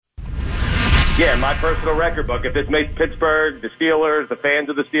Yeah, my personal record book. If this makes Pittsburgh, the Steelers, the fans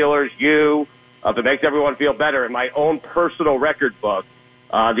of the Steelers, if it makes everyone feel better, in my own personal record book,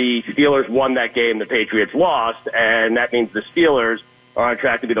 the Steelers won that game, the Patriots lost, and that means the Steelers are on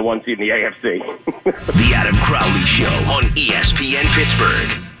track to be the 1 seed in the AFC. The Adam Crowley Show on ESPN Pittsburgh.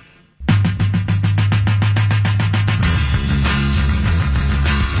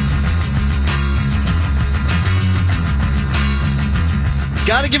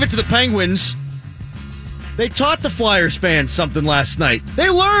 Got to give it to the Penguins. They taught the Flyers fans something last night. They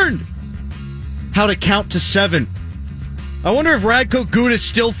learned how to count to 7. I wonder if Radko Gudas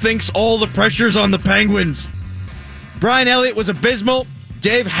still thinks all the pressure's on the Penguins. Brian Elliott was abysmal.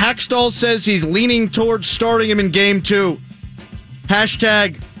 Dave Hackstall says he's leaning towards starting him in Game 2.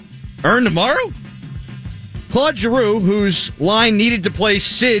 Hashtag earn tomorrow? Claude Giroux, whose line needed to play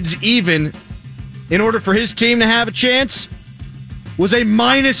Sids even in order for his team to have a chance, was a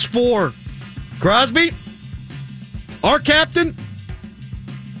 -4. Crosby, our captain,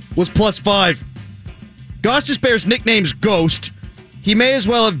 was +5. Gostisbehere's nickname's Ghost. He may as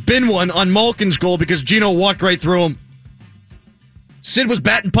well have been one on Malkin's goal because Gino walked right through him. Sid was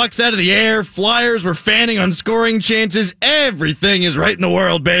batting pucks out of the air. Flyers were fanning on scoring chances. Everything is right in the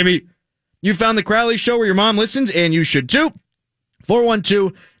world, baby. You found the Crowley Show where your mom listens, and you should too.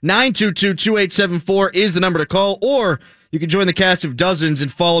 412-922-2874 is the number to call, or you can join the cast of dozens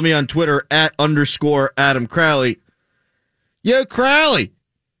and follow me on Twitter @_Adam Crowley. Yo, Crowley,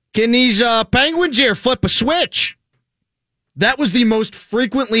 can these Penguins here flip a switch? That was the most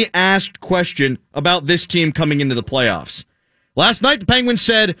frequently asked question about this team coming into the playoffs. Last night, the Penguins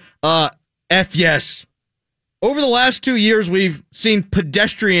said, F yes. Over the last 2 years, we've seen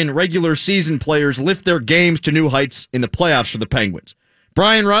pedestrian regular season players lift their games to new heights in the playoffs for the Penguins.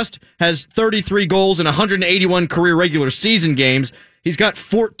 Brian Rust has 33 goals in 181 career regular season games. He's got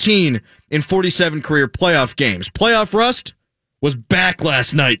 14 in 47 career playoff games. Playoff Rust was back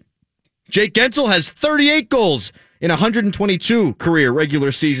last night. Jake Gensel has 38 goals in 122 career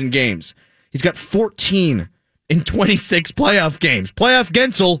regular season games. He's got 14 in 26 playoff games. Playoff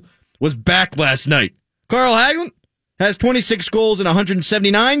Gensel was back last night. Carl Hagelin has 26 goals in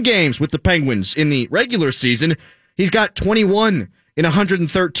 179 games with the Penguins in the regular season. He's got 21 in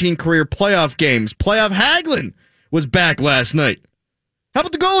 113 career playoff games. Playoff Hagelin was back last night. How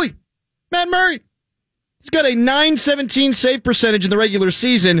about the goalie, Matt Murray? He's got a .917 save percentage in the regular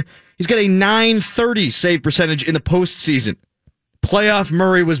season. He's got a .930 save percentage in the postseason. Playoff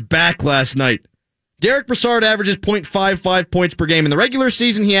Murray was back last night. Derek Brassard averages .55 points per game in the regular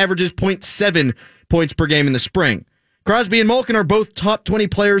season. He averages .7 points per game in the spring. Crosby and Malkin are both top 20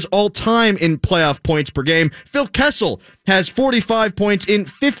 players all time in playoff points per game. Phil Kessel has 45 points in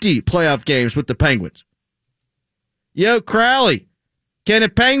 50 playoff games with the Penguins. Yo, Crowley, can the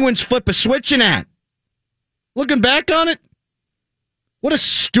Penguins flip a switch in that? Looking back on it, what a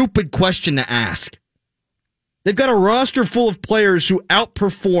stupid question to ask. They've got a roster full of players who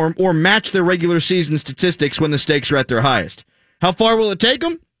outperform or match their regular season statistics when the stakes are at their highest. How far will it take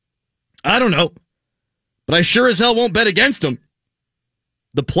them? I don't know. But I sure as hell won't bet against them.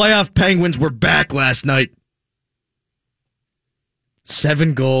 The playoff Penguins were back last night.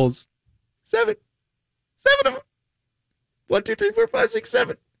 7 goals. 7 of them. 1, 2, 3, 4, 5, 6,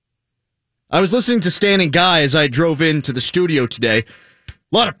 7. I was listening to Stan and Guy as I drove into the studio today.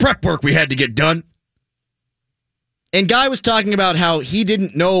 A lot of prep work we had to get done. And Guy was talking about how he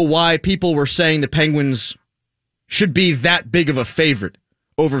didn't know why people were saying the Penguins should be that big of a favorite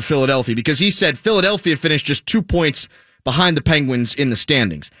over Philadelphia, because he said Philadelphia finished just 2 points behind the Penguins in the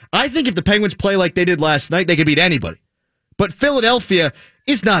standings. I think if the Penguins play like they did last night, they could beat anybody. But Philadelphia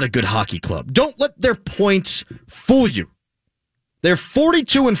is not a good hockey club. Don't let their points fool you. They're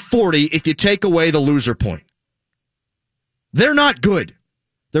 42-40 if you take away the loser point. They're not good.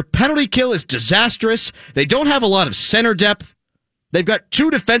 Their penalty kill is disastrous. They don't have a lot of center depth. They've got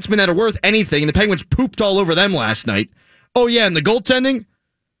 2 defensemen that are worth anything, and the Penguins pooped all over them last night. Oh, yeah, and the goaltending?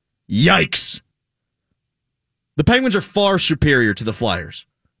 Yikes. The Penguins are far superior to the Flyers.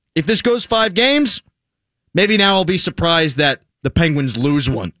 If this goes 5 games, maybe now I'll be surprised that the Penguins lose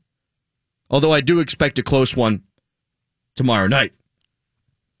one. Although I do expect a close one tomorrow night.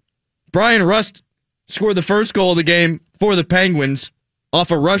 Brian Rust scored the first goal of the game for the Penguins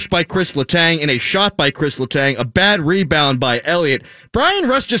off a rush by Chris Letang and a shot by Chris Letang, a bad rebound by Elliott. Brian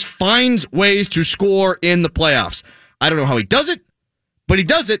Rust just finds ways to score in the playoffs. I don't know how he does it, but he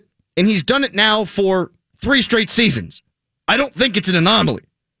does it, and he's done it now for 3 straight seasons. I don't think it's an anomaly.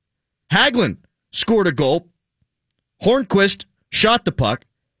 Hagelin scored a goal. Hornquist shot the puck.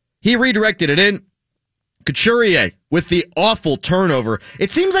 He redirected it in. Couturier with the awful turnover.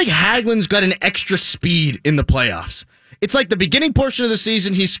 It seems like Hagelin's got an extra speed in the playoffs. It's like the beginning portion of the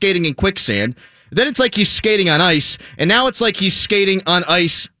season, he's skating in quicksand. Then it's like he's skating on ice. And now it's like he's skating on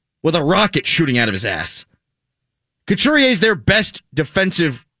ice with a rocket shooting out of his ass. Couturier is their best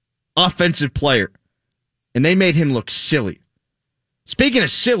defensive, offensive player. And they made him look silly. Speaking of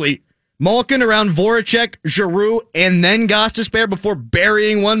silly, Malkin around Voracek, Giroux, and then Gostisbehere before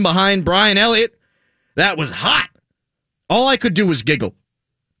burying one behind Brian Elliott. That was hot. All I could do was giggle.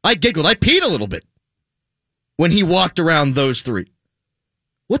 I giggled. I peed a little bit when he walked around those three.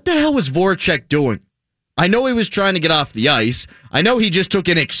 What the hell was Voracek doing? I know he was trying to get off the ice. I know he just took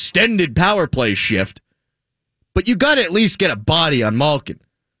an extended power play shift. But you got to at least get a body on Malkin.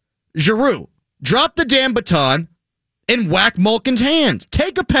 Giroux, drop the damn baton and whack Malkin's hands.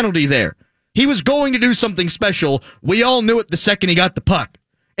 Take a penalty there. He was going to do something special. We all knew it the second he got the puck.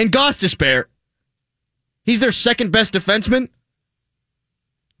 And Gostisbehere, he's their second best defenseman?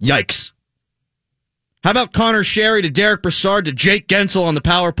 Yikes. How about Connor Sherry to Derek Brassard to Jake Gensel on the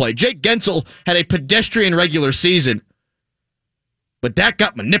power play? Jake Gensel had a pedestrian regular season, but that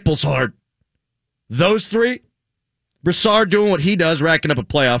got my nipples hard. Those three, Brassard doing what he does, racking up a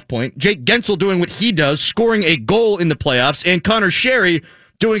playoff point. Jake Gensel doing what he does, scoring a goal in the playoffs. And Connor Sherry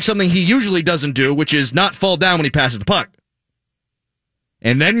doing something he usually doesn't do, which is not fall down when he passes the puck.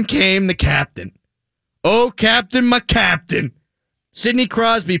 And then came the captain. Oh, Captain, my captain. Sidney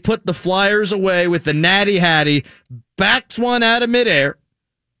Crosby put the Flyers away with the natty hattie, backs one out of midair.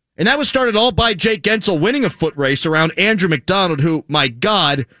 And that was started all by Jake Gensel winning a foot race around Andrew McDonald, who, my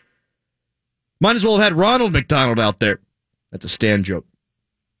God, might as well have had Ronald McDonald out there. That's a Stan joke.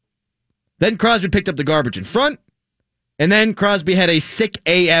 Then Crosby picked up the garbage in front, and then Crosby had a sick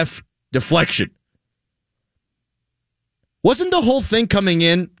AF deflection. Wasn't the whole thing coming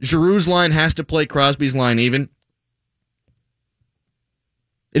in, Giroux's line has to play Crosby's line even?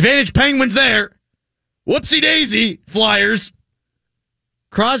 Advantage Penguins there. Whoopsie daisy, Flyers.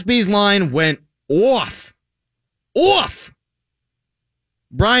 Crosby's line went off. Off!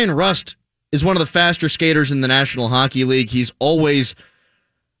 Brian Rust is one of the faster skaters in the National Hockey League. He's always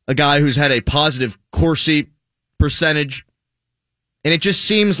a guy who's had a positive Corsi percentage. And it just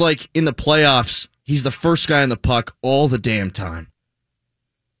seems like in the playoffs, he's the first guy on the puck all the damn time.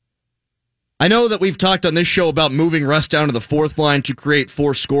 I know that we've talked on this show about moving Rust down to the fourth line to create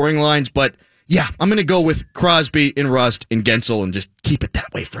 4 scoring lines, but yeah, I'm going to go with Crosby and Rust and Gensel and just keep it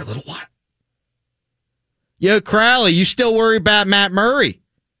that way for a little while. Yo, Crowley, you still worry about Matt Murray?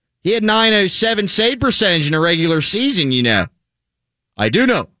 He had .907 save percentage in a regular season, you know. I do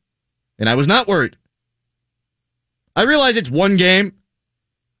know, and I was not worried. I realize it's one game,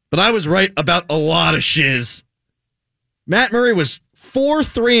 but I was right about a lot of shiz. Matt Murray was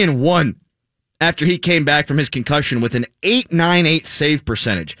 4-3-1 after he came back from his concussion with an .898 save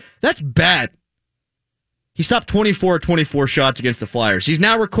percentage. That's bad. He stopped 24 shots against the Flyers. He's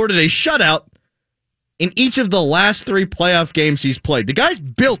now recorded a shutout in each of the last 3 playoff games he's played. The guy's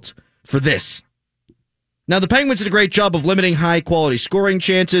built for this. Now, the Penguins did a great job of limiting high-quality scoring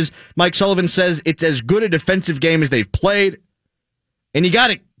chances. Mike Sullivan says it's as good a defensive game as they've played. And you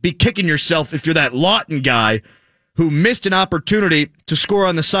got to be kicking yourself if you're that Lawton guy who missed an opportunity to score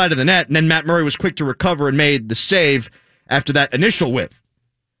on the side of the net, and then Matt Murray was quick to recover and made the save after that initial whiff.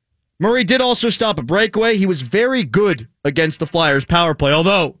 Murray did also stop a breakaway. He was very good against the Flyers' power play,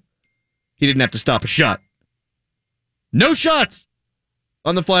 although he didn't have to stop a shot. No shots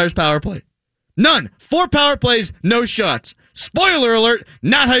on the Flyers' power play. None. 4 power plays, no shots. Spoiler alert,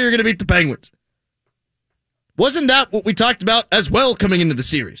 not how you're going to beat the Penguins. Wasn't that what we talked about as well coming into the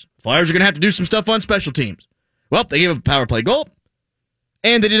series? Flyers are going to have to do some stuff on special teams. Well, they gave up a power play goal,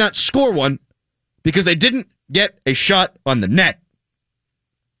 and they did not score one because they didn't get a shot on the net.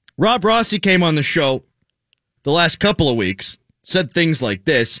 Rob Rossi came on the show the last couple of weeks, said things like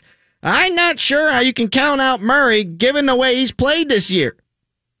this: I'm not sure how you can count out Murray given the way he's played this year.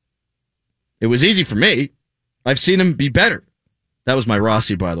 It was easy for me. I've seen him be better. That was my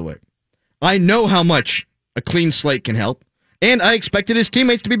Rossi, by the way. I know how much a clean slate can help, and I expected his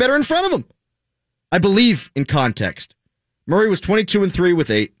teammates to be better in front of him. I believe in context. Murray was 22-3 with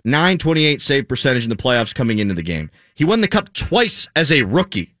a .928 save percentage in the playoffs coming into the game. He won the Cup twice as a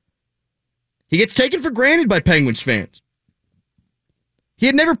rookie. He gets taken for granted by Penguins fans. He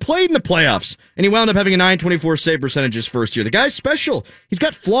had never played in the playoffs, and he wound up having a .924 save percentage his first year. The guy's special. He's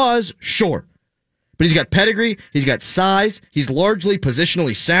got flaws, sure. But he's got pedigree, he's got size, he's largely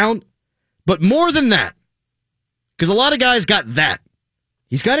positionally sound. But more than that, because a lot of guys got that,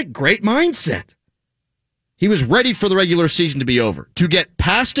 he's got a great mindset. He was ready for the regular season to be over, to get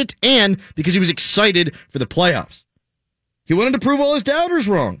past it, and because he was excited for the playoffs. He wanted to prove all his doubters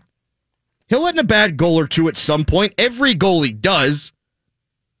wrong. He'll let in a bad goal or two at some point. Every goalie does.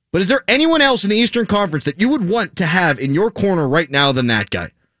 But is there anyone else in the Eastern Conference that you would want to have in your corner right now than that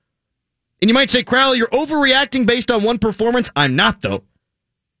guy? And you might say, Crowley, you're overreacting based on one performance. I'm not, though.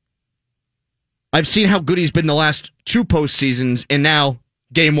 I've seen how good he's been the last 2 postseasons, and now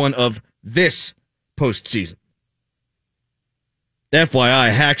game 1 of this postseason.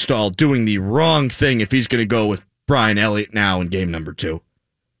 FYI, Hackstall doing the wrong thing if he's going to go with Brian Elliott now in game number 2.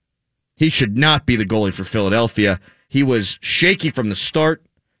 He should not be the goalie for Philadelphia. He was shaky from the start.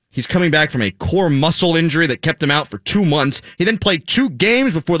 He's coming back from a core muscle injury that kept him out for 2 months. He then played 2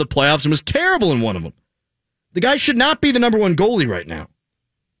 games before the playoffs and was terrible in one of them. The guy should not be the number 1 goalie right now.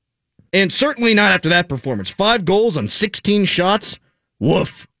 And certainly not after that performance. 5 goals on 16 shots.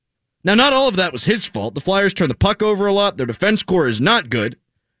 Woof. Now, not all of that was his fault. The Flyers turned the puck over a lot. Their defense core is not good.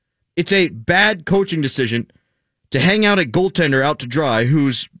 It's a bad coaching decision to hang out a goaltender out to dry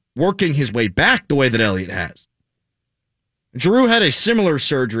who's working his way back the way that Elliott has. Giroux had a similar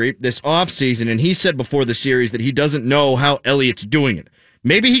surgery this offseason, and he said before the series that he doesn't know how Elliott's doing it.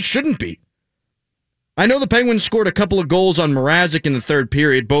 Maybe he shouldn't be. I know the Penguins scored a couple of goals on Mrazek in the third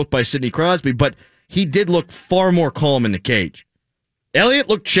period, both by Sidney Crosby, but he did look far more calm in the cage. Elliott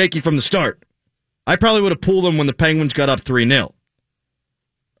looked shaky from the start. I probably would have pulled him when the Penguins got up 3-0.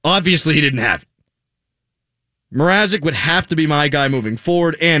 Obviously, he didn't have it. Mrazek would have to be my guy moving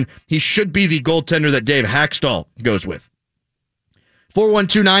forward, and he should be the goaltender that Dave Hackstall goes with.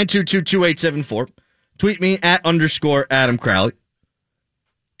 412-922-2874. Tweet me at _Adam Crowley.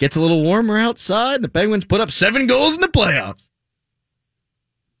 Gets a little warmer outside. The Penguins put up 7 goals in the playoffs.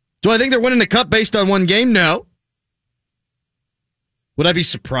 Do I think they're winning the cup based on 1 game? No. Would I be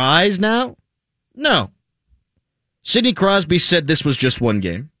surprised now? No. Sidney Crosby said this was just 1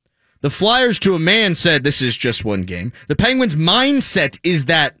 game. The Flyers, to a man, said this is just 1 game. The Penguins' mindset is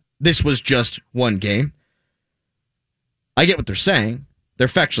that this was just 1 game. I get what they're saying. They're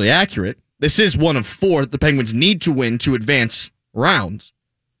factually accurate. This is 1 of 4 that the Penguins need to win to advance rounds.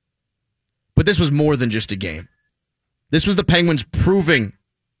 But this was more than just a game. This was the Penguins proving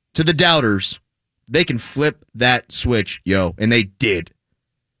to the doubters they can flip that switch, and they did.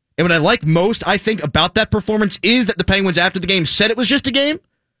 And what I like most, I think, about that performance is that the Penguins, after the game, said it was just a game.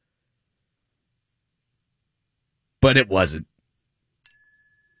 But it wasn't.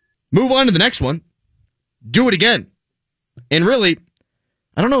 Move on to the next one. Do it again. And really,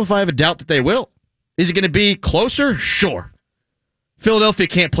 I don't know if I have a doubt that they will. Is it going to be closer? Sure. Philadelphia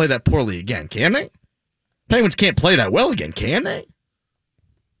can't play that poorly again, can they? Penguins can't play that well again, can they?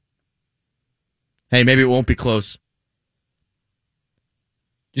 Hey, maybe it won't be close.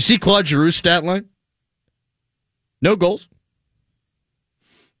 You see Claude Giroux's stat line? No goals.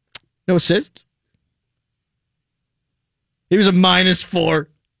 No assists. He was a -4.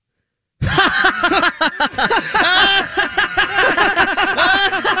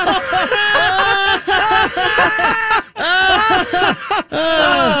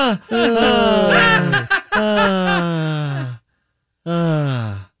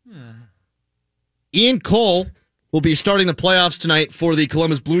 Ian Cole will be starting the playoffs tonight for the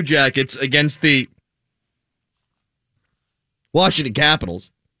Columbus Blue Jackets against the Washington Capitals.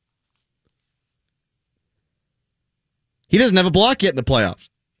 He doesn't have a block yet in the playoffs.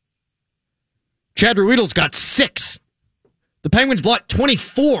 Chad Ruhwedel's got 6. The Penguins blocked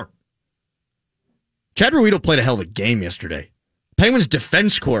 24. Chad Ruhwedel played a hell of a game yesterday. Penguins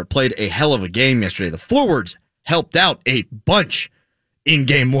defense corps played a hell of a game yesterday. The forwards helped out a bunch in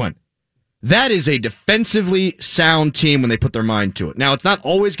game 1. That is a defensively sound team when they put their mind to it. Now, it's not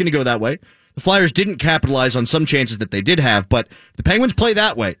always going to go that way. The Flyers didn't capitalize on some chances that they did have, but the Penguins play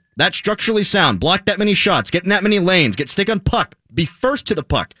that way. That's structurally sound. Block that many shots, get in that many lanes, get stick on puck, be first to the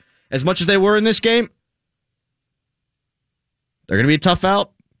puck. As much as they were in this game, they're going to be a tough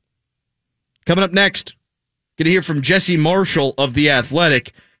out. Coming up next, going to hear from Jesse Marshall of The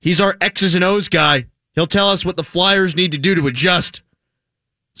Athletic. He's our X's and O's guy. He'll tell us what the Flyers need to do to adjust.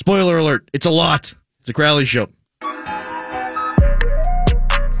 Spoiler alert, it's a lot. It's a Crowley Show.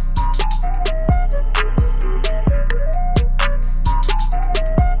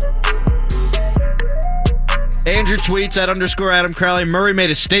 Andrew tweets at _Adam Crowley. Murray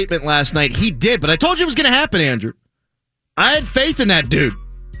made a statement last night. He did, but I told you it was going to happen, Andrew. I had faith in that dude.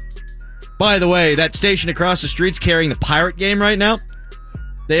 By the way, that station across the street's carrying the Pirate game right now.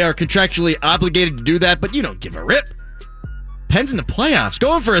 They are contractually obligated to do that, but you don't give a rip. Pens in the playoffs.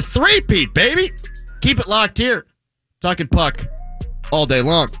 Going for a 3-peat, baby. Keep it locked here. Talking puck all day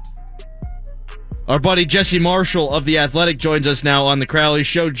long. Our buddy Jesse Marshall of The Athletic joins us now on the Crowley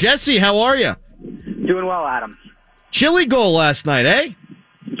Show. Jesse, how are you? Doing well, Adam. Chilly goal last night, eh?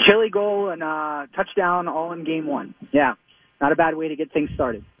 Chilly goal and touchdown all in game one. Yeah, not a bad way to get things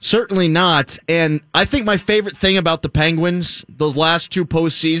started. Certainly not. And I think my favorite thing about the Penguins, those last two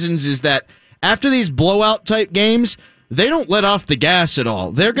postseasons, is that after these blowout-type games, they don't let off the gas at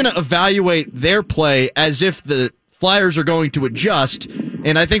all. They're going to evaluate their play as if the Flyers are going to adjust,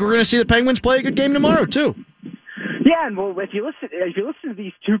 and I think we're going to see the Penguins play a good game tomorrow, too. Yeah, and well, if you listen to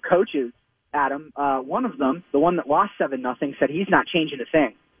these two coaches, Adam, one of them, the one that lost 7-0, said he's not changing a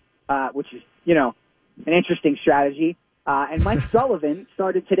thing, which is, an interesting strategy. And Mike Sullivan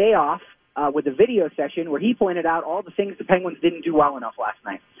started today off with a video session where he pointed out all the things the Penguins didn't do well enough last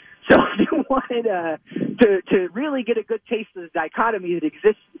night. So if you wanted to really get a good taste of the dichotomy that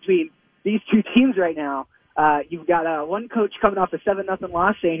exists between these two teams right now, you've got one coach coming off a 7-0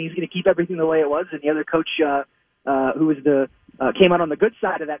 loss saying he's going to keep everything the way it was, and the other coach who was came out on the good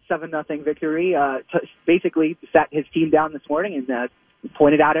side of that 7-0 victory, basically sat his team down this morning and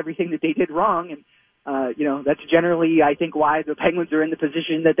pointed out everything that they did wrong. And that's generally, I think, why the Penguins are in the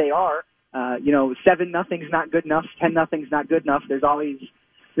position that they are. 7-0's not good enough, 10-0's not good enough. There's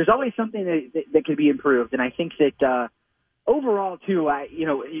always something that could be improved, and I think that overall too,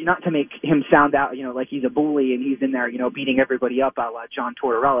 not to make him sound out, like he's a bully and he's in there, beating everybody up, a la John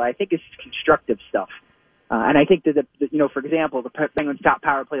Tortorella. I think it's constructive stuff, and I think that for example, the Penguins' top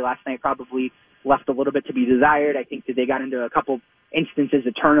power play last night probably left a little bit to be desired. I think that they got into a couple instances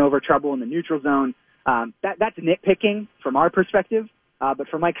of turnover trouble in the neutral zone. That's nitpicking from our perspective, but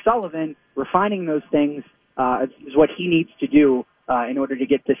for Mike Sullivan, refining those things is what he needs to do in order to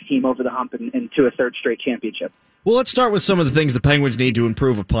get this team over the hump and to a third straight championship. Well, let's start with some of the things the Penguins need to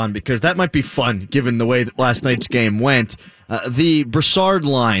improve upon, because that might be fun given the way that last night's game went. The Brassard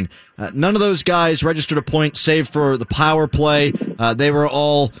line, none of those guys registered a point save for the power play. They were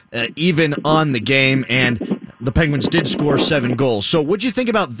all even on the game, and the Penguins did score 7 goals. So what'd you think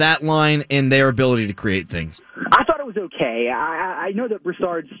about that line and their ability to create things? I thought it was okay. I know that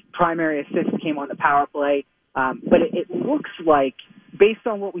Brassard's primary assist came on the power play, but it looks like, based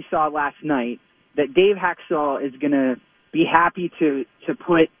on what we saw last night, that Dave Haxall is going to be happy to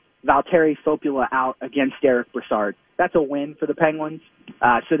put Valtteri Filppula out against Derek Brassard. That's a win for the Penguins.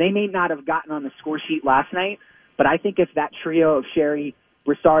 So they may not have gotten on the score sheet last night, but I think if that trio of Sherry,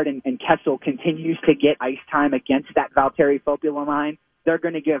 Brassard, and Kessel continues to get ice time against that Valtteri Filppula line, they're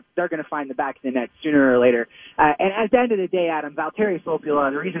going to find the back of the net sooner or later. And at the end of the day, Adam, Valtteri Filppula,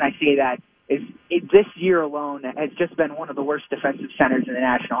 the reason I say that is this year alone has just been one of the worst defensive centers in the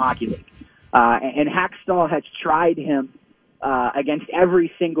National Hockey League. And Haxall has tried him against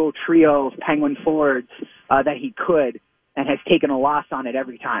every single trio of Penguin forwards that he could, and has taken a loss on it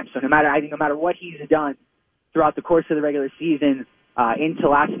every time. So no matter what he's done throughout the course of the regular season into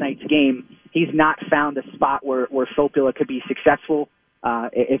last night's game, he's not found a spot where Filppula could be successful.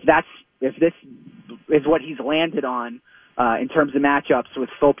 If this is what he's landed on in terms of matchups with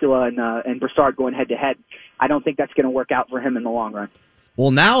Filppula and Brassard going head to head, I don't think that's going to work out for him in the long run.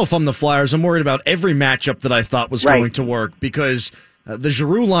 Well, now if I'm the Flyers, I'm worried about every matchup that I thought was going to work, because the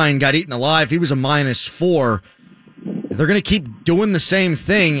Giroux line got eaten alive. He was a -4. They're going to keep doing the same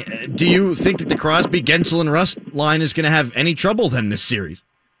thing. Do you think that the Crosby, Gensel, and Rust line is going to have any trouble then this series?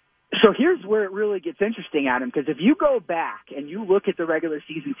 So here's where it really gets interesting, Adam, because if you go back and you look at the regular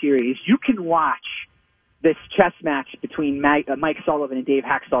season series, you can watch this chess match between Mike Sullivan and Dave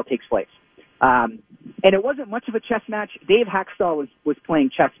Haxall takes place. And it wasn't much of a chess match. Dave Haxall was playing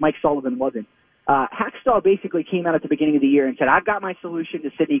chess. Mike Sullivan wasn't. Haxall basically came out at the beginning of the year and said, I've got my solution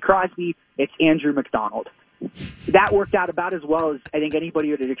to Sidney Crosby. It's Andrew McDonald. That worked out about as well as I think anybody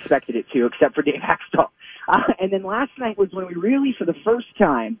would have expected it to, except for Dave Haxall. And then last night was when we really, for the first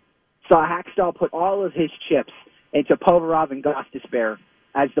time, saw Haxall put all of his chips into Povarov and Gostisbehere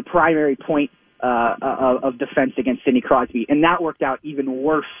as the primary point of defense against Sidney Crosby. And that worked out even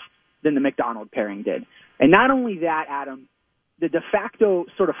worse than the McDonald pairing did. And not only that, Adam, the de facto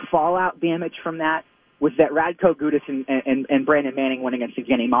sort of fallout damage from that was that Radko Gudas and Brandon Manning went against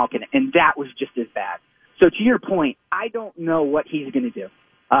Evgeny Malkin, and that was just as bad. So to your point, I don't know what he's going to do,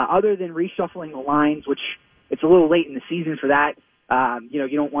 other than reshuffling the lines, which it's a little late in the season for that. You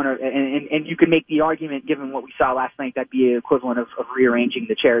don't want to, and you can make the argument, given what we saw last night, that'd be equivalent of rearranging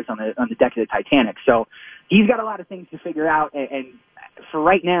the chairs on the deck of the Titanic. So he's got a lot of things to figure out, and for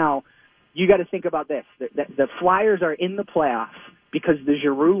right now, you got to think about this. The Flyers are in the playoffs because the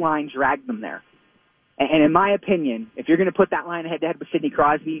Giroux line dragged them there. And in my opinion, if you're going to put that line head-to-head with Sidney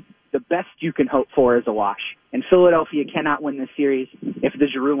Crosby, the best you can hope for is a wash. And Philadelphia cannot win this series if the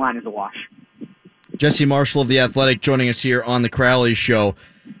Giroux line is a wash. Jesse Marshall of The Athletic joining us here on the Crowley Show.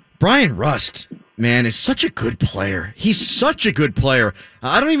 Brian Rust, man, is such a good player. He's such a good player.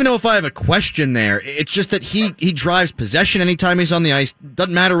 I don't even know if I have a question there. It's just that he drives possession anytime he's on the ice.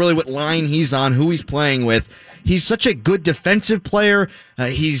 Doesn't matter really what line he's on, who he's playing with. He's such a good defensive player.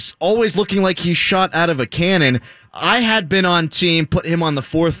 He's always looking like he's shot out of a cannon. I had been on team, put him on the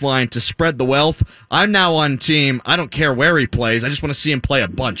fourth line to spread the wealth. I'm now on team, I don't care where he plays. I just want to see him play a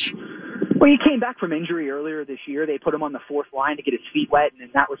bunch. Well, he came back from injury earlier this year. They put him on the fourth line to get his feet wet, and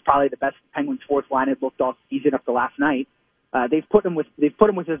that was probably the best Penguins fourth line had looked all season up to last night. They've put him with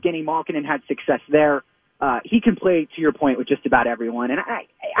Evgeny Malkin and had success there. He can play, to your point, with just about everyone. And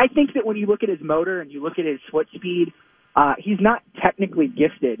I think that when you look at his motor and you look at his foot speed, he's not technically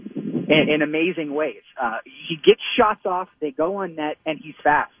gifted in amazing ways. He gets shots off, they go on net, and he's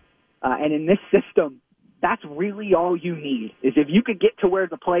fast. And in this system, that's really all you need, is if you could get to where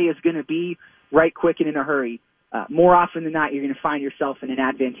the play is going to be right quick and in a hurry, more often than not, you're going to find yourself in an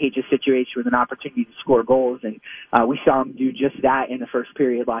advantageous situation with an opportunity to score goals. And we saw him do just that in the first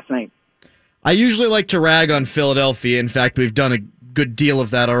period last night. I usually like to rag on Philadelphia. In fact, we've done a good deal of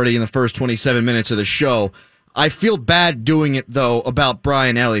that already in the first 27 minutes of the show. I feel bad doing it, though, about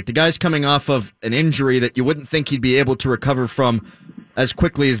Brian Elliott. The guy's coming off of an injury that you wouldn't think he'd be able to recover from as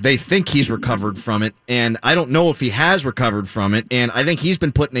quickly as they think he's recovered from it, and I don't know if he has recovered from it, and I think he's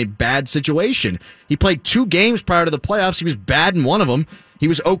been put in a bad situation. He played 2 games prior to the playoffs. He was bad in one of them. He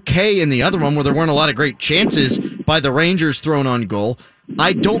was okay in the other one where there weren't a lot of great chances by the Rangers thrown on goal.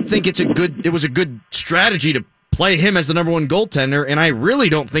 I don't think it was a good strategy to play him as the number 1 goaltender, and I really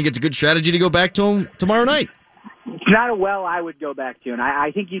don't think it's a good strategy to go back to him tomorrow night. It's not a well I would go back to, and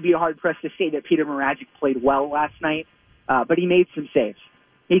I think you'd be hard-pressed to say that Peter Mrazek played well last night, but he made some saves.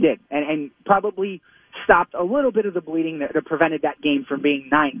 He did, and probably stopped a little bit of the bleeding that prevented that game from being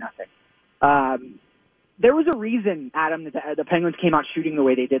 9-0. There was a reason, Adam, that the Penguins came out shooting the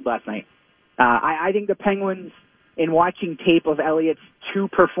way they did last night. I think the Penguins, in watching tape of Elliott's 2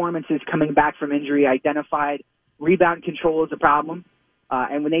 performances coming back from injury, identified rebound control as a problem.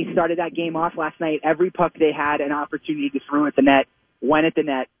 And when they started that game off last night, every puck they had an opportunity to throw at the net, went at the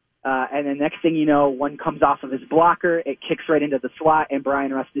net. And the next thing you know, one comes off of his blocker, it kicks right into the slot, and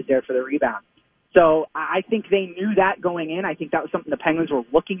Brian Rust is there for the rebound. So I think they knew that going in. I think that was something the Penguins were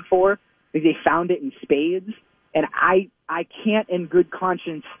looking for. I think they found it in spades. And I can't in good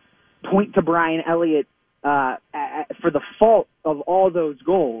conscience point to Brian Elliott for the fault of all those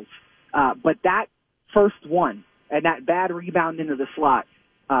goals. But that first one and that bad rebound into the slot,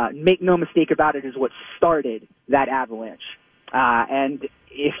 make no mistake about it, is what started that avalanche. And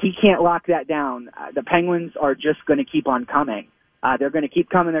if he can't lock that down, the Penguins are just going to keep on coming. They're going to keep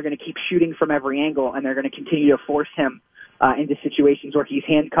coming. They're going to keep shooting from every angle, and they're going to continue to force him into situations where he's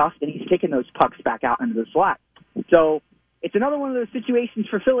handcuffed and he's kicking those pucks back out into the slot. So it's another one of those situations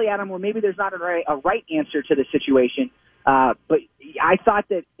for Philly, Adam, where maybe there's not a right answer to the situation. But I thought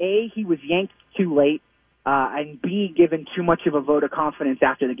that, A, he was yanked too late, and B, given too much of a vote of confidence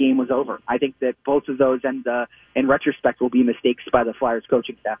after the game was over. I think that both of those, and in retrospect, will be mistakes by the Flyers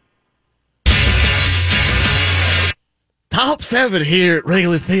coaching staff. Top 7 here at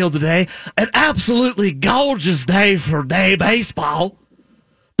Wrigley Field today. An absolutely gorgeous day for day baseball.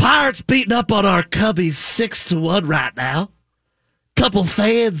 Pirates beating up on our Cubbies 6-1 right now. Couple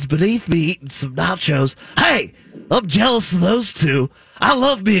fans beneath me eating some nachos. Hey, I'm jealous of those two. I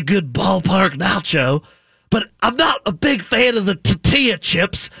love me a good ballpark nacho, but I'm not a big fan of the tortilla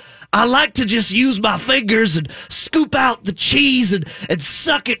chips. I like to just use my fingers and scoop out the cheese and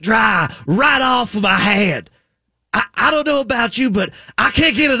suck it dry right off of my hand. I don't know about you, but I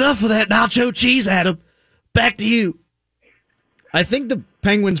can't get enough of that nacho cheese, Adam. Back to you. I think the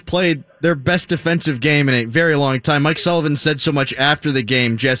Penguins played their best defensive game in a very long time. Mike Sullivan said so much after the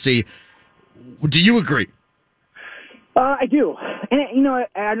game. Jesse, do you agree? I do.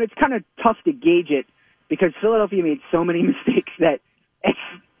 And it's kind of tough to gauge it because Philadelphia made so many mistakes that it's,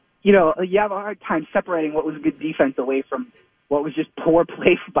 you have a hard time separating what was good defense away from what was just poor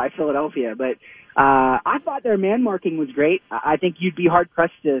play by Philadelphia. But I thought their man marking was great. I think you'd be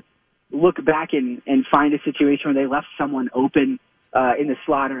hard-pressed to look back and find a situation where they left someone open in the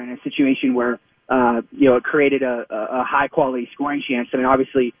slot or in a situation where, it created a high-quality scoring chance. I mean,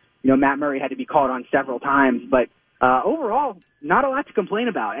 obviously, Matt Murray had to be called on several times, but overall, not a lot to complain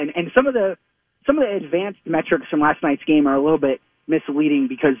about. And some of the advanced metrics from last night's game are a little bit misleading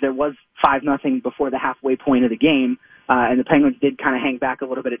because there was 5-0 before the halfway point of the game, and the Penguins did kind of hang back a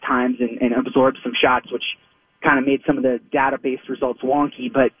little bit at times and absorb some shots, which kind of made some of the database results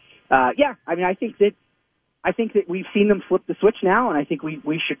wonky. But, I think that I think that we've seen them flip the switch now, and I think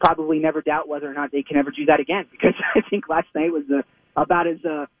we should probably never doubt whether or not they can ever do that again, because I think last night was about as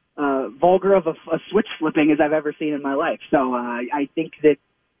vulgar of a switch flipping as I've ever seen in my life. So I think that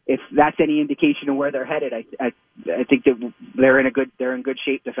if that's any indication of where they're headed, I think that they're in good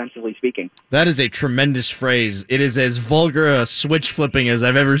shape defensively speaking. That is a tremendous phrase. It is as vulgar a switch flipping as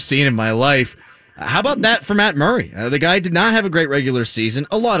I've ever seen in my life. How about that for Matt Murray? The guy did not have a great regular season.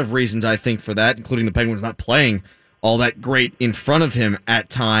 A lot of reasons, I think, for that, including the Penguins not playing all that great in front of him at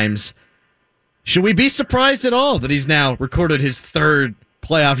times. Should we be surprised at all that he's now recorded his third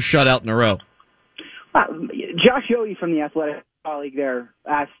playoff shutout in a row? Josh Yohe from the Athletic colleague there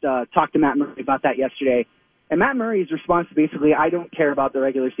talked to Matt Murray about that yesterday. And Matt Murray's response is basically, I don't care about the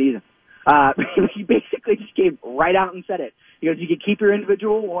regular season. He basically just came right out and said it. He goes, you can keep your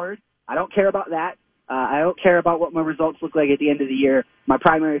individual award. I don't care about that. I don't care about what my results look like at the end of the year. My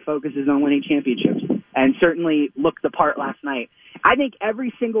primary focus is on winning championships, and certainly looked the part last night. I think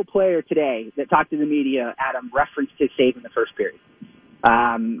every single player today that talked to the media, Adam, referenced his save in the first period.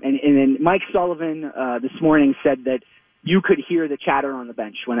 And then Mike Sullivan this morning said that you could hear the chatter on the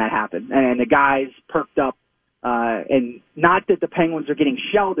bench when that happened, and the guys perked up. And not that the Penguins are getting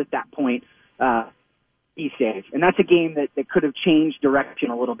shelled at that point. He saves, and that's a game that could have changed direction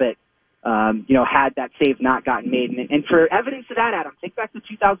a little bit. Had that save not gotten made. And for evidence of that, Adam, think back to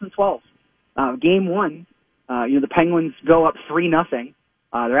 2012. Game 1, the Penguins go up 3-0.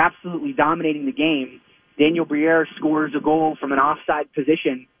 They're absolutely dominating the game. Daniel Briere scores a goal from an offside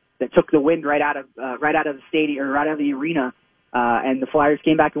position that took the wind right out of the stadium, or right out of the arena, and the Flyers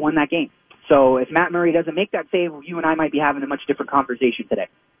came back and won that game. So if Matt Murray doesn't make that save, you and I might be having a much different conversation today.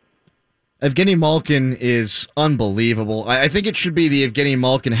 Evgeny Malkin is unbelievable. I think it should be the Evgeny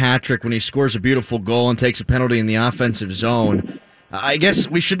Malkin hat trick when he scores a beautiful goal and takes a penalty in the offensive zone. I guess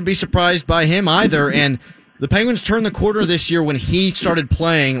we shouldn't be surprised by him either. And the Penguins turned the corner this year when he started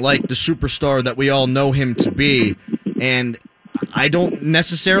playing like the superstar that we all know him to be. And I don't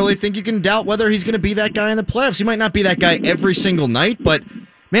necessarily think you can doubt whether he's going to be that guy in the playoffs. He might not be that guy every single night, but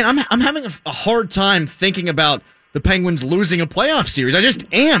man, I'm having a hard time thinking about the Penguins losing a playoff series. I just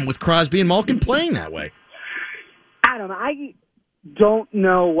am with Crosby and Malkin playing that way. Adam, I don't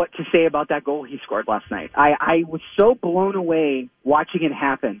know what to say about that goal he scored last night. I was so blown away watching it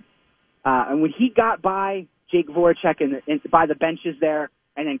happen. And when he got by Jake Voracek and by the benches there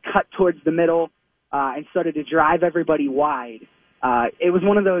and then cut towards the middle and started to drive everybody wide, it was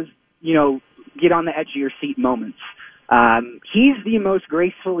one of those, get on the edge of your seat moments. He's the most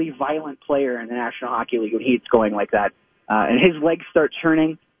gracefully violent player in the National Hockey League when he's going like that. And his legs start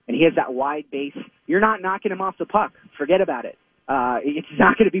churning, and he has that wide base. You're not knocking him off the puck. Forget about it. It's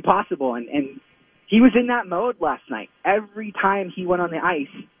not going to be possible. And he was in that mode last night. Every time he went on the ice,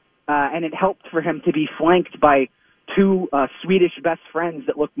 and it helped for him to be flanked by two Swedish best friends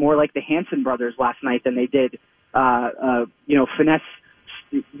that looked more like the Hanson brothers last night than they did, finesse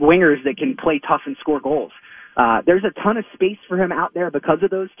wingers that can play tough and score goals. There's a ton of space for him out there because of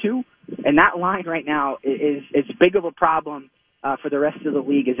those two, and that line right now is as big of a problem for the rest of the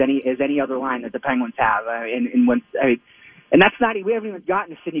league as any other line that the Penguins have. And that's not, we haven't even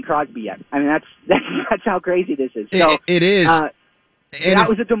gotten to Sidney Crosby yet. I mean, that's how crazy this is. So it is. That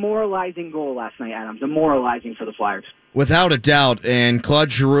was a demoralizing goal last night, Adam. Demoralizing for the Flyers. Without a doubt. And Claude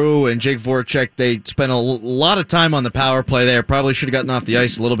Giroux and Jake Voracek, they spent a lot of time on the power play there. Probably should have gotten off the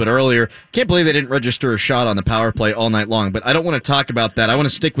ice a little bit earlier. Can't believe they didn't register a shot on the power play all night long. But I don't want to talk about that. I want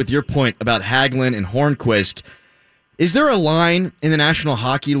to stick with your point about Hagelin and Hornquist. Is there a line in the National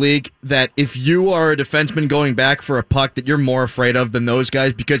Hockey League that if you are a defenseman going back for a puck that you're more afraid of than those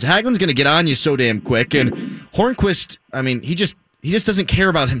guys? Because Hagelin's going to get on you so damn quick. And Hornquist, I mean, he just doesn't care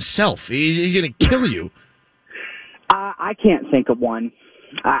about himself. He's going to kill you. I can't think of one.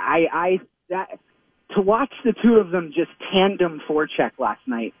 To watch the two of them just tandem forecheck last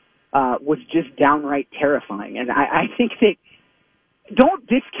night was just downright terrifying. And I think that don't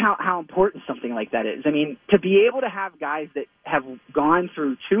discount how important something like that is. I mean, to be able to have guys that have gone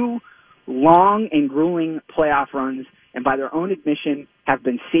through two long and grueling playoff runs and by their own admission have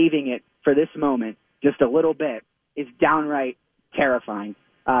been saving it for this moment just a little bit is downright terrifying.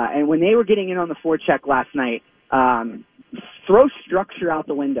 And when they were getting in on the forecheck last night, throw structure out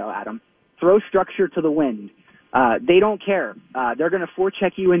the window, Adam. Throw structure to the wind. They don't care. They're going to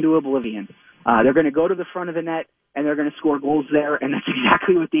forecheck you into oblivion. They're going to go to the front of the net, and they're going to score goals there, and that's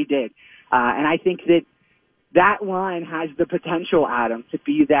exactly what they did. And I think that line has the potential, Adam, to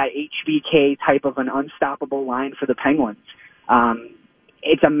be that HBK type of an unstoppable line for the Penguins.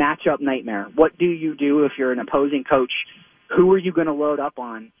 It's a matchup nightmare. What do you do if you're an opposing coach? Who are you going to load up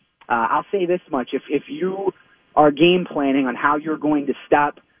on I'll say this much. If you are game planning on how you're going to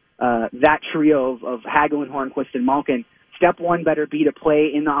stop that trio of Hagel and Hornquist and Malkin, step one better be to play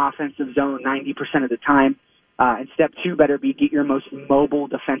in the offensive zone 90% of the time. And step two better be get your most mobile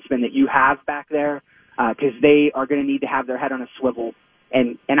defenseman that you have back there, because they are going to need to have their head on a swivel.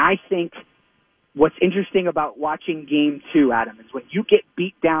 And I think what's interesting about watching game two, Adam, is when you get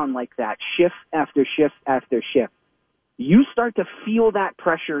beat down like that, shift after shift after shift, you start to feel that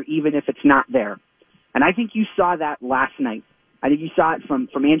pressure even if it's not there. And I think you saw that last night. I think you saw it from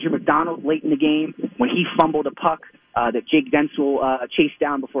Andrew McDonald late in the game when he fumbled a puck that Jake Densel chased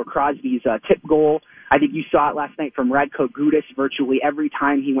down before Crosby's tip goal. I think you saw it last night from Radko Gudas virtually every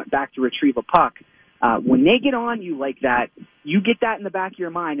time he went back to retrieve a puck. When they get on you like that, you get that in the back of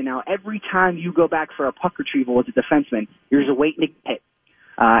your mind, and now every time you go back for a puck retrieval as a defenseman, you're just waiting to get hit.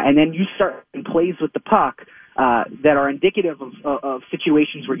 And then you start in plays with the puck that are indicative of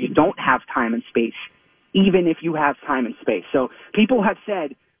situations where you don't have time and space, even if you have time and space. So people have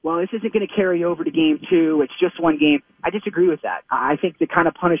said, well, this isn't going to carry over to game two. It's just one game. I disagree with that. I think the kind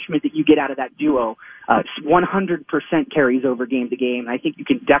of punishment that you get out of that duo 100% carries over game to game. I think you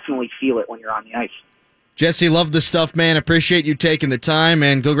can definitely feel it when you're on the ice. Jesse, love the stuff, man. Appreciate you taking the time,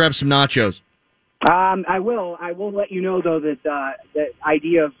 and go grab some nachos. I will. I will let you know, though, that the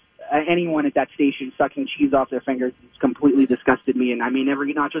idea of anyone at that station sucking cheese off their fingers has completely disgusted me, and I may never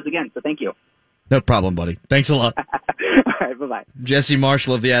eat nachos again, so thank you. No problem, buddy. Thanks a lot. All right, bye-bye. Jesse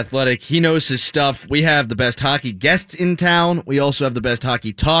Marshall of The Athletic. He knows his stuff. We have the best hockey guests in town. We also have the best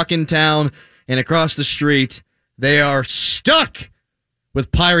hockey talk in town. And across the street, they are stuck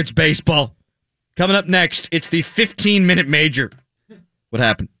with Pirates baseball. Coming up next, it's the 15-minute major. What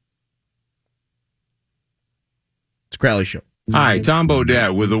happened? It's Crowley Show. Hi, Tom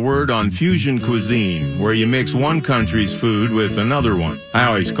Bodette with a word on fusion cuisine, where you mix one country's food with another one. I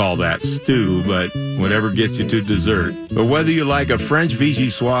always call that stew, but whatever gets you to dessert. But whether you like a French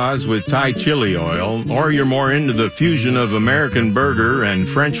vichyssoise with Thai chili oil, or you're more into the fusion of American burger and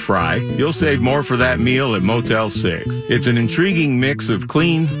French fry, you'll save more for that meal at Motel 6. It's an intriguing mix of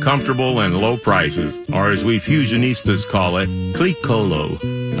clean, comfortable, and low prices, or as we fusionistas call it, clic-colo.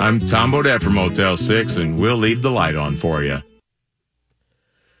 I'm Tom Bodette from Motel 6, and we'll leave the light on for you.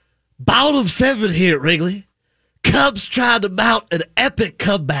 Bottom of 7 here at Wrigley. Cubs tried to mount an epic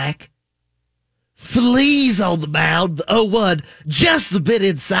comeback. Fleas on the mound, the 0-1, just a bit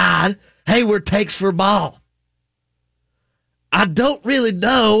inside. Hayward takes for a ball. I don't really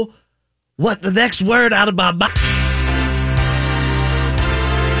know what the next word out of my mouth.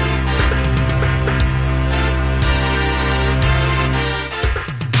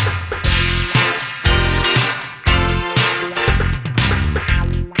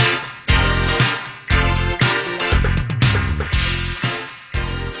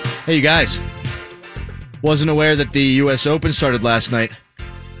 Hey, you guys. Wasn't aware that the U.S. Open started last night.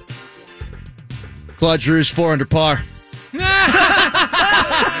 Claude Giroux's 4 under par. Oh,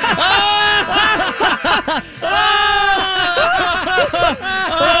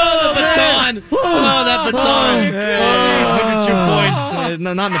 the baton. Oh, that baton. 102 points.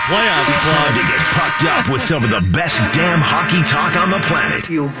 Not in the playoffs. It's time to get pucked up with some of the best damn hockey talk on the planet.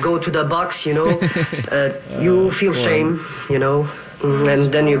 You go to the box, you know, you feel shame, you know,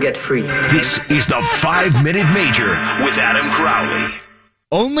 and then you get free. This is the 5-Minute Major with Adam Crowley.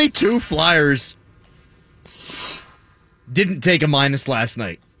 Only 2 Flyers didn't take a minus last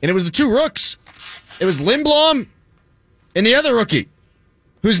night. And it was the 2 rooks. It was Lindblom and the other rookie,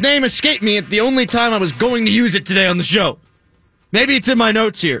 whose name escaped me at the only time I was going to use it today on the show. Maybe it's in my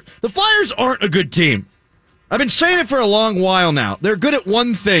notes here. The Flyers aren't a good team. I've been saying it for a long while now. They're good at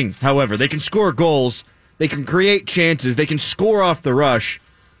one thing, however. They can score goals. They can create chances. They can score off the rush.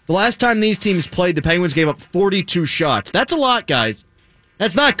 The last time these teams played, the Penguins gave up 42 shots. That's a lot, guys.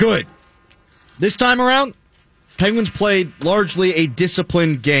 That's not good. This time around, Penguins played largely a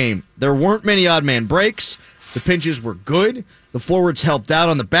disciplined game. There weren't many odd man breaks. The pinches were good. The forwards helped out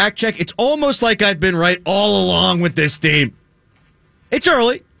on the back check. It's almost like I've been right all along with this team. It's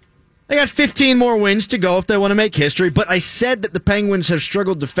early. They got 15 more wins to go if they want to make history, but I said that the Penguins have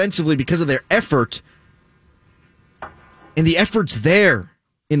struggled defensively because of their effort. And the effort's there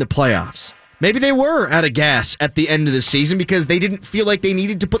in the playoffs. Maybe they were out of gas at the end of the season because they didn't feel like they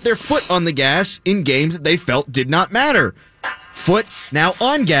needed to put their foot on the gas in games that they felt did not matter. Foot now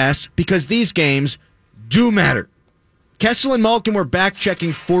on gas because these games do matter. Kessel and Malkin were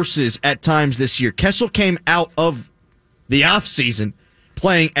back-checking forces at times this year. Kessel came out of the offseason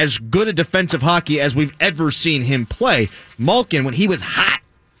playing as good a defensive hockey as we've ever seen him play. Malkin, when he was hot,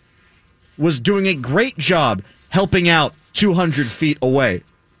 was doing a great job helping out 200 feet away.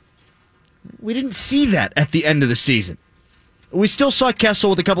 We didn't see that at the end of the season. We still saw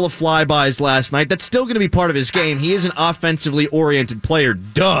Kessel with a couple of flybys last night. That's still going to be part of his game. He is an offensively oriented player,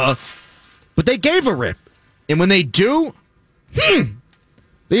 duh. But they gave a rip. And when they do,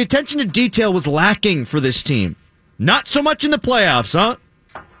 the attention to detail was lacking for this team. Not so much in the playoffs, huh?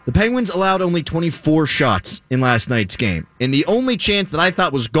 The Penguins allowed only 24 shots in last night's game. And the only chance that I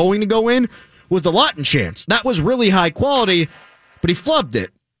thought was going to go in was the Lawton chance. That was really high quality, but he flubbed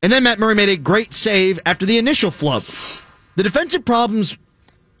it. And then Matt Murray made a great save after the initial flub. The defensive problems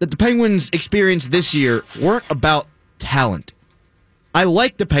that the Penguins experienced this year weren't about talent. I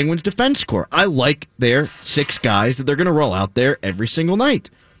like the Penguins' defense core. I like their 6 guys that they're going to roll out there every single night.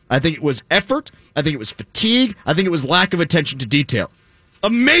 I think it was effort. I think it was fatigue. I think it was lack of attention to detail.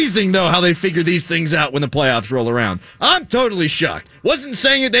 Amazing, though, how they figure these things out when the playoffs roll around. I'm totally shocked. Wasn't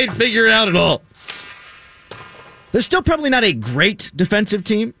saying that they'd figure it out at all. They're still probably not a great defensive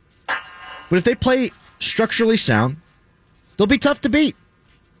team, but if they play structurally sound, they'll be tough to beat.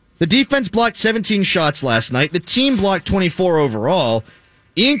 The defense blocked 17 shots last night. The team blocked 24 overall.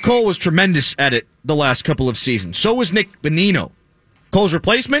 Ian Cole was tremendous at it the last couple of seasons. So was Nick Bonino. Cole's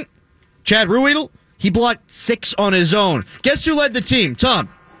replacement, Chad Ruhwedel, he blocked 6 on his own. Guess who led the team? Tom,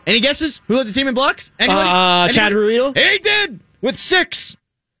 any guesses? Who led the team in blocks? Anybody? Chad Ruhwedel? He did, with 6.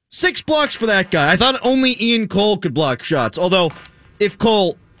 6 blocks for that guy. I thought only Ian Cole could block shots. Although, if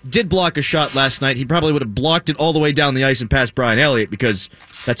Cole did block a shot last night, he probably would have blocked it all the way down the ice and past Brian Elliott because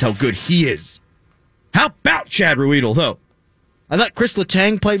that's how good he is. How about Chad Ruhwedel, though? I thought Chris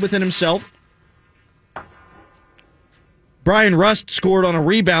Letang played within himself. Brian Rust scored on a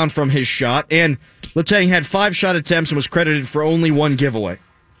rebound from his shot, and Letang had 5 shot attempts and was credited for only 1 giveaway.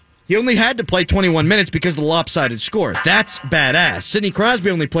 He only had to play 21 minutes because of the lopsided score. That's badass. Sidney Crosby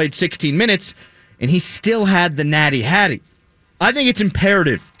only played 16 minutes, and he still had the natty hattie. I think it's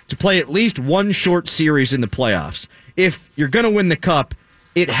imperative to play at least one short series in the playoffs. If you're going to win the cup,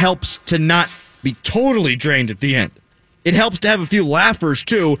 it helps to not be totally drained at the end. It helps to have a few laughers,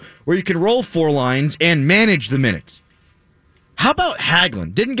 too, where you can roll 4 lines and manage the minutes. How about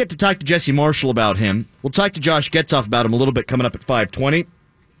Hagelin? Didn't get to talk to Jesse Marshall about him. We'll talk to Josh Getzoff about him a little bit coming up at 5:20.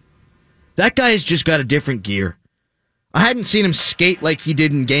 That guy has just got a different gear. I hadn't seen him skate like he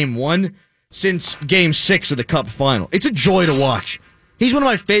did in Game 1 since Game 6 of the Cup final. It's a joy to watch. He's one of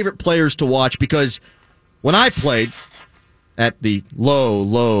my favorite players to watch because when I played at the low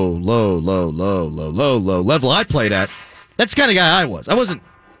level I played at, that's the kind of guy I was. I wasn't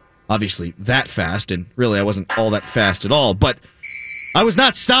obviously that fast, and really I wasn't all that fast at all, but I was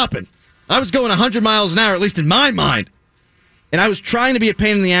not stopping. I was going 100 miles an hour, at least in my mind. And I was trying to be a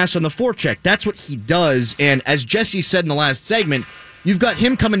pain in the ass on the forecheck. That's what he does, and as Jesse said in the last segment, you've got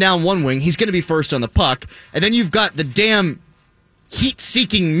him coming down one wing, he's going to be first on the puck, and then you've got the damn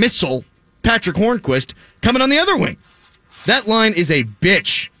heat-seeking missile, Patrick Hornquist, coming on the other wing. That line is a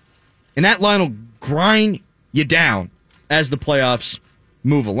bitch, and that line will grind you down as the playoffs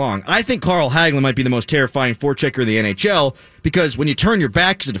move along. I think Carl Hagelin might be the most terrifying forechecker in the NHL because when you turn your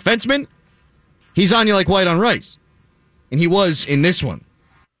back as a defenseman, he's on you like white on rice. And he was in this one.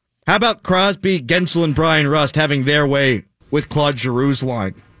 How about Crosby, Gensel, and Brian Rust having their way with Claude Giroux's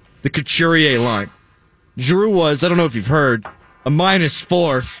line, the Couturier line? Giroux was, I don't know if you've heard, a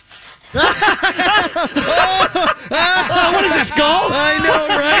 -4. What is this, goal? I know,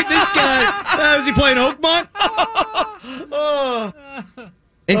 right? This guy, was he playing Oakmont?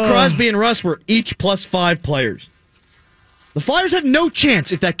 And Crosby and Russ were each +5 players. The Flyers have no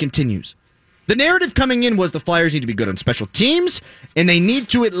chance if that continues. The narrative coming in was the Flyers need to be good on special teams, and they need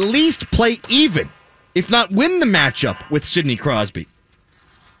to at least play even, if not win the matchup with Sidney Crosby.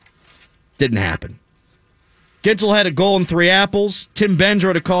 Didn't happen. Gensel had a goal and 3 apples. Tim Benz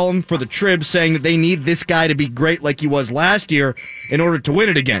wrote a column for the Trib saying that they need this guy to be great like he was last year in order to win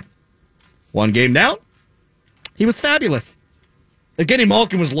it again. 1 game down, he was fabulous. Evgeny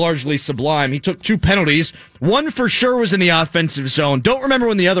Malkin was largely sublime. He took 2 penalties. One for sure was in the offensive zone. Don't remember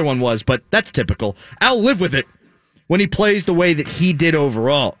when the other one was, but that's typical. I'll live with it when he plays the way that he did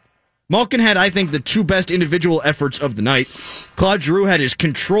overall. Malkin had, I think, the 2 best individual efforts of the night. Claude Giroux had his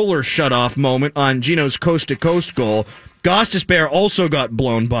controller shut-off moment on Gino's coast-to-coast goal. Gostisbehere also got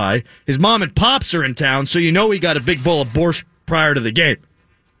blown by. His mom and pops are in town, so you know he got a big bowl of borscht prior to the game.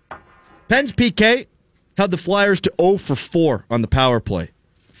 Penn's PK held the Flyers to 0 for 4 on the power play.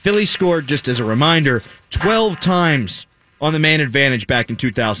 Philly scored, just as a reminder, 12 times on the man advantage back in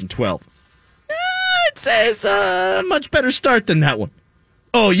 2012. I'd say it's a much better start than that one.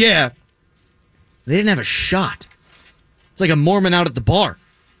 Oh, yeah. They didn't have a shot. It's like a Mormon out at the bar.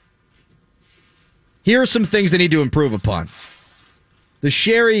 Here are some things they need to improve upon. The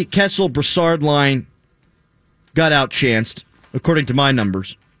Sherry, Kessel, Brassard line got outchanced, according to my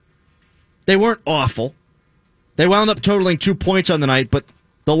numbers. They weren't awful. They wound up totaling 2 points on the night, but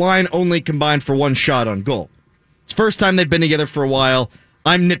the line only combined for one shot on goal. It's the first time they've been together for a while.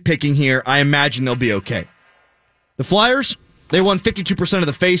 I'm nitpicking here. I imagine they'll be okay. The Flyers, they won 52% of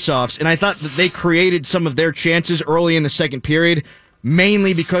the faceoffs, and I thought that they created some of their chances early in the second period,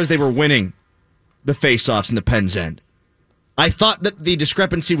 mainly because they were winning the faceoffs in the Penn's end. I thought that the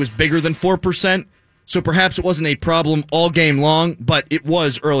discrepancy was bigger than 4%, so perhaps it wasn't a problem all game long, but it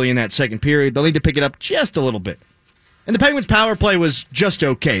was early in that second period. They'll need to pick it up just a little bit. And the Penguins' power play was just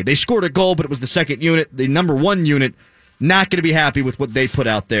okay. They scored a goal, but it was the second unit. The number one unit, not going to be happy with what they put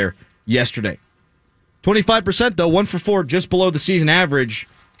out there yesterday. 25%, though, 1 for 4, just below the season average.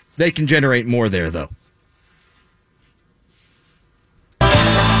 They can generate more there, though.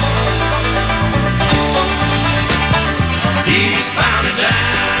 Eastbound and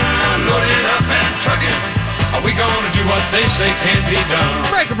down, loaded up and trucking. Are we gonna do what they say can't be done?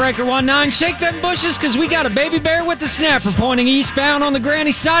 Breaker 19, shake them bushes, because we got a baby bear with the snapper pointing eastbound on the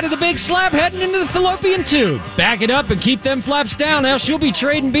granny side of the big slab heading into the fallopian tube. Back it up and keep them flaps down, else you'll be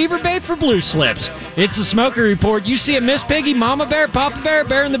trading beaver bait for blue slips. It's the Smoker Report. You see a Miss Piggy, Mama Bear, Papa Bear,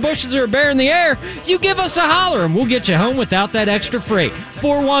 bear in the bushes, or a bear in the air, you give us a holler and we'll get you home without that extra freight.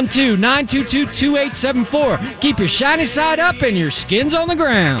 412-922-2874. Keep your shiny side up and your skin's on the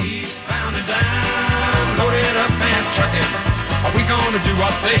ground. Eastbound and down, loaded up and trucking. Are we gonna do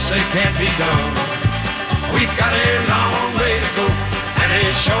what they say can't be done? We've got a long way to go and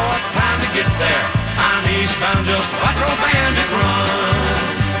a short time to get there. I'm eastbound, just watch our bandit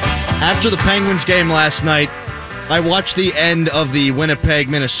run. After the Penguins game last night, I watched the end of the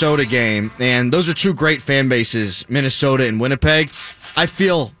Winnipeg-Minnesota game, and those are two great fan bases, Minnesota and Winnipeg. I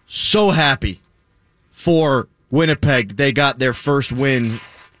feel so happy for Winnipeg. They got their first win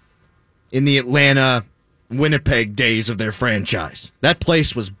in the Atlanta-Winnipeg days of their franchise. That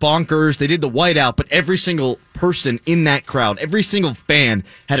place was bonkers. They did the whiteout, but every single person in that crowd, every single fan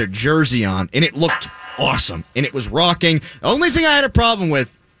had a jersey on, and it looked awesome, and it was rocking. The only thing I had a problem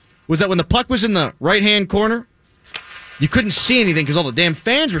with was that when the puck was in the right-hand corner, you couldn't see anything because all the damn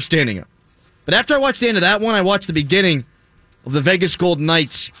fans were standing up. But after I watched the end of that one, I watched the beginning of the Vegas Golden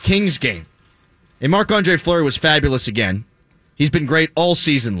Knights Kings game. And Marc-Andre Fleury was fabulous again. He's been great all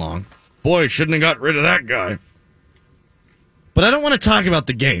season long. Boy, shouldn't have got rid of that guy. But I don't want to talk about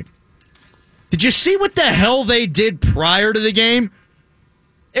the game. Did you see what the hell they did prior to the game?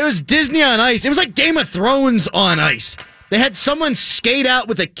 It was Disney on ice. It was like Game of Thrones on ice. They had someone skate out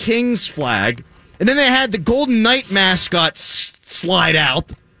with a Kings flag, and then they had the Golden Knight mascot slide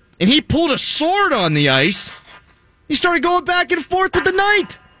out, and he pulled a sword on the ice. He started going back and forth with the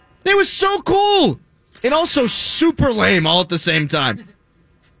Knight. It was so cool, and also super lame all at the same time.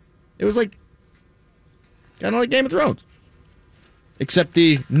 It was like, kind of like Game of Thrones. Except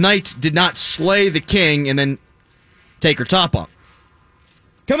the Knight did not slay the King and then take her top off.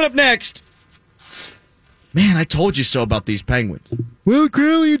 Coming up next, man, I told you so about these Penguins. Well,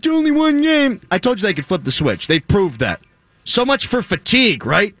 Crowley, it's only one game. I told you they could flip the switch. They proved that. So much for fatigue,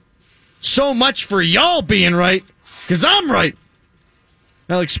 right? So much for y'all being right, because I'm right.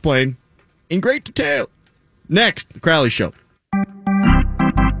 I'll explain in great detail. Next, The Crowley Show.